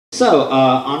So,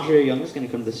 Andrea Young is going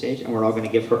to come to the stage, and we're all going to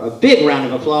give her a big round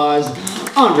of applause.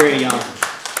 Andrea Young.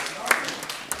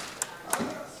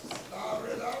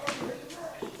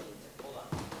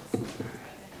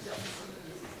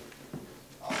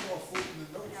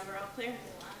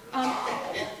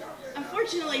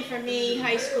 Unfortunately for me,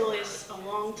 high school is a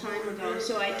long time ago,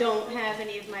 so I don't have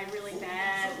any of my really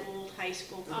bad old high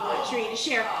school poetry to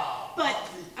share. But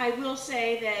I will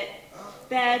say that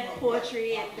bad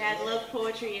poetry and bad love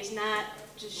poetry is not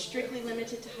just strictly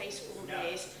limited to high school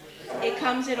days. It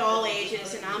comes at all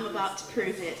ages, and I'm about to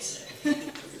prove it.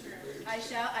 I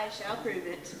shall prove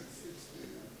it.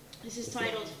 This is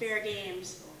titled Fair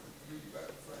Games.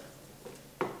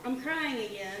 I'm crying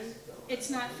again. It's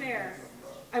not fair.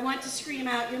 I want to scream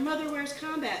out, your mother wears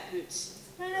combat boots.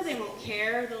 I know they won't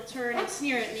care. They'll turn and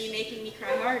sneer at me, making me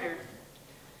cry harder.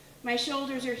 My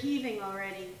shoulders are heaving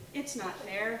already. It's not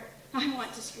fair. I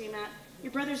want to scream out,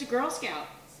 your brother's a Girl Scout.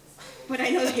 But I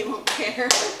know they won't care.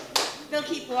 They'll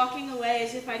keep walking away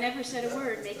as if I never said a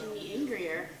word, making me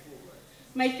angrier.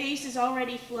 My face is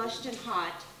already flushed and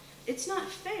hot. It's not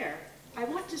fair. I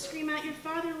want to scream out, your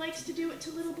father likes to do it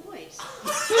to little boys.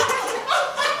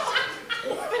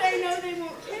 But I know they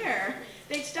won't care.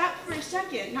 They'd stop for a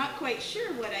second, not quite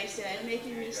sure what I said,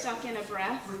 making me suck in a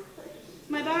breath.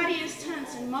 My body is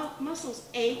tense and muscles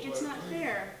ache. It's not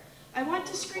fair. I want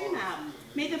to scream out,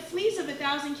 may the fleas of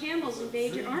 1,000 camels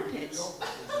invade your armpits.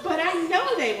 But I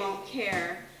know they won't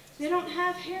care. They don't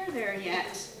have hair there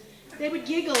yet. They would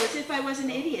giggle as if I was an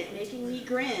idiot, making me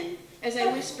grin as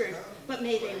I whispered, but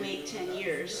may they wait 10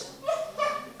 years.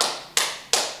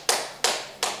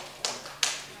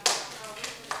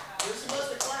 You're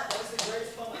supposed to clap. That was the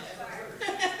greatest poem I've ever heard.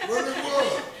 Well, it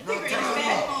was. The greatest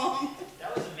bad poem.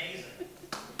 That was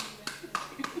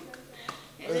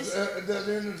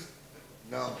amazing.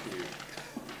 No, I'm kidding.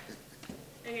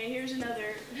 Okay, here's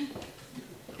another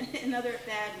another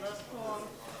bad love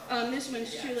poem. This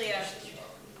one's truly a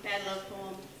bad love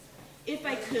poem. If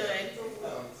I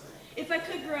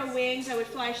could grow wings, I would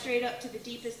fly straight up to the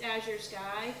deepest azure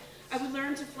sky. I would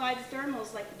learn to fly the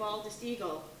thermals like the baldest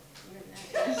eagle.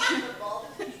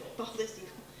 Baldest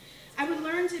eagle. I would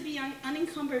learn to be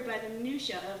unencumbered by the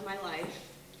minutiae of my life.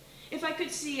 If I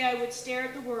could see, I would stare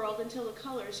at the world until the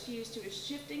colors fused to a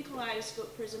shifting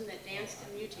kaleidoscope prism that danced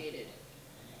and mutated.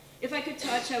 If I could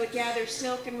touch, I would gather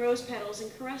silk and rose petals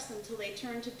and caress them till they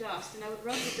turned to dust, and I would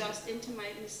rub the dust into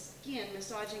my skin,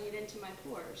 massaging it into my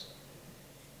pores.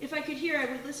 If I could hear, I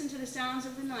would listen to the sounds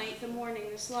of the night, the morning,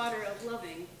 the slaughter of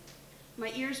loving.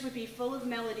 My ears would be full of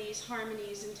melodies,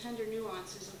 harmonies, and tender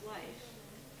nuances of life.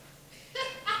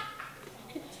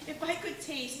 If I could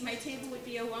taste, my table would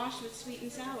be awash with sweet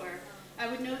and sour. I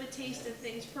would know the taste of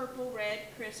things purple, red,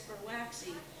 crisp, or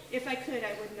waxy. If I could,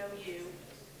 I would know you.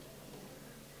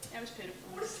 That was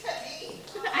pitiful. What does that mean?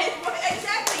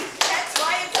 Exactly. That's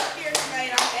why it's up here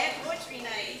tonight on Bad Poetry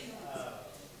Night.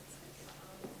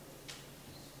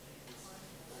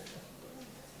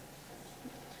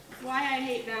 Why I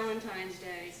hate Valentine's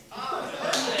Day.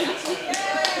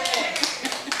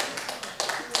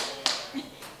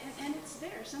 And it's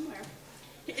there somewhere.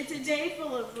 It's a day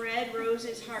full of red,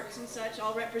 roses, hearts, and such,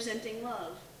 all representing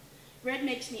love. Red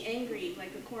makes me angry,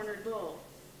 like a cornered bull.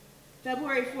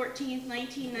 February 14th,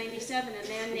 1997, a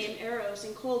man named Eros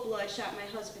in cold blood shot my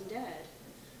husband dead.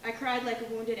 I cried like a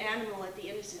wounded animal at the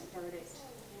innocent verdict.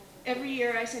 Every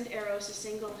year I send Eros a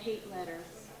single hate letter,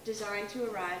 designed to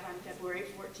arrive on February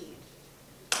 14th.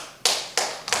 I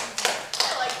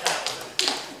like that one.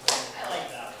 I like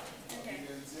that one. Okay.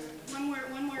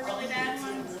 One more really bad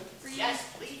one for you? Yes,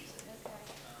 please.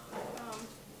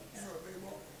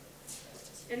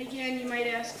 And again, you might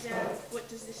ask, what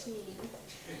does this mean?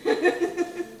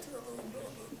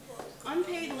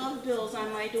 Unpaid love bills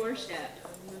on my doorstep.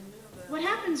 What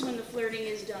happens when the flirting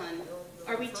is done?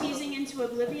 Are we teasing into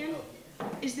oblivion?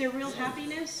 Is there real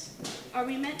happiness? Are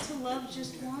we meant to love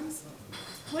just once?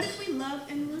 What if we love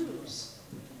and lose?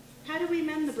 How do we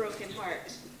mend the broken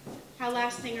heart? How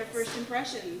lasting are first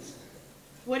impressions?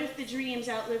 What if the dreams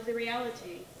outlive the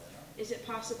reality? Is it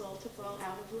possible to fall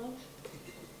out of love?